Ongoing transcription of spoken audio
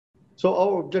So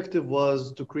our objective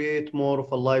was to create more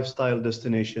of a lifestyle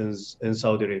destinations in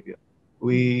Saudi Arabia.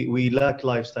 We lack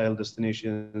lifestyle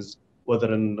destinations,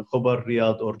 whether in Khobar,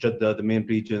 Riyadh, or Jeddah, the main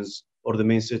regions or the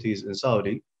main cities in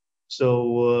Saudi.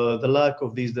 So the lack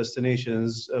of these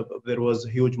destinations, there was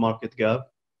a huge market gap.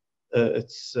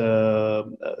 It's a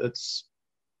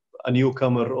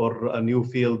newcomer or a new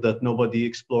field that nobody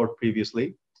explored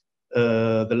previously.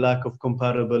 The lack of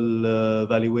comparable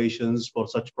valuations for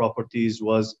such properties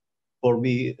was, for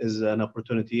me, is an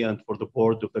opportunity, and for the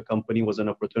board of the company was an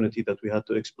opportunity that we had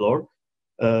to explore.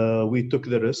 We took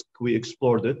the risk, we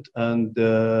explored it, and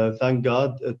thank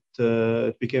God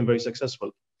it became very successful.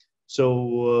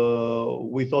 So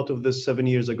we thought of this 7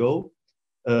 years ago.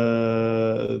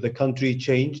 The country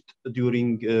changed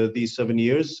during these 7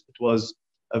 years. It was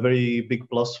a very big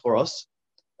plus for us.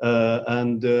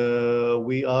 And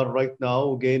we are right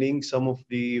now gaining some of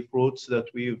the fruits that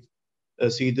we've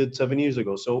seeded 7 years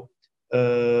ago. So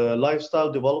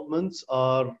lifestyle developments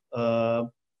are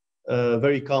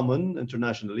very common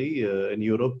internationally in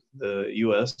Europe, the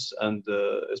US, and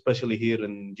especially here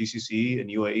in GCC and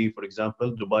UAE, for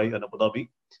example, Dubai and Abu Dhabi.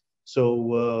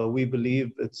 So we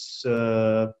believe it's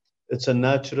a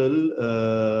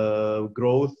natural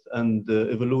growth and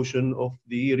evolution of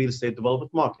the real estate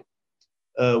development market.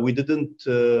 We didn't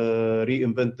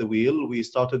reinvent the wheel. We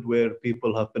started where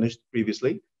people have finished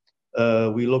previously.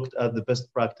 We looked at the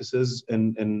best practices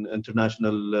in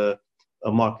international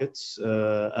markets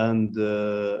and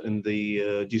in the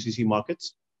GCC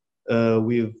markets.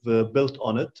 We've built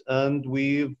on it, and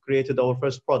we've created our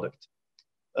first product.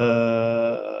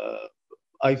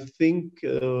 I think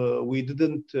we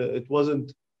didn't. It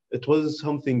wasn't. It wasn't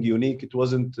something unique. It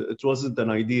wasn't. It wasn't an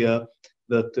idea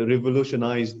that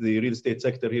revolutionized the real estate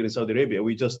sector here in Saudi Arabia.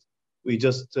 We just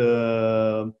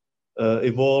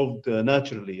evolved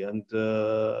naturally, and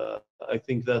I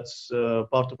think that's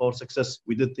part of our success.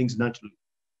 We did things naturally.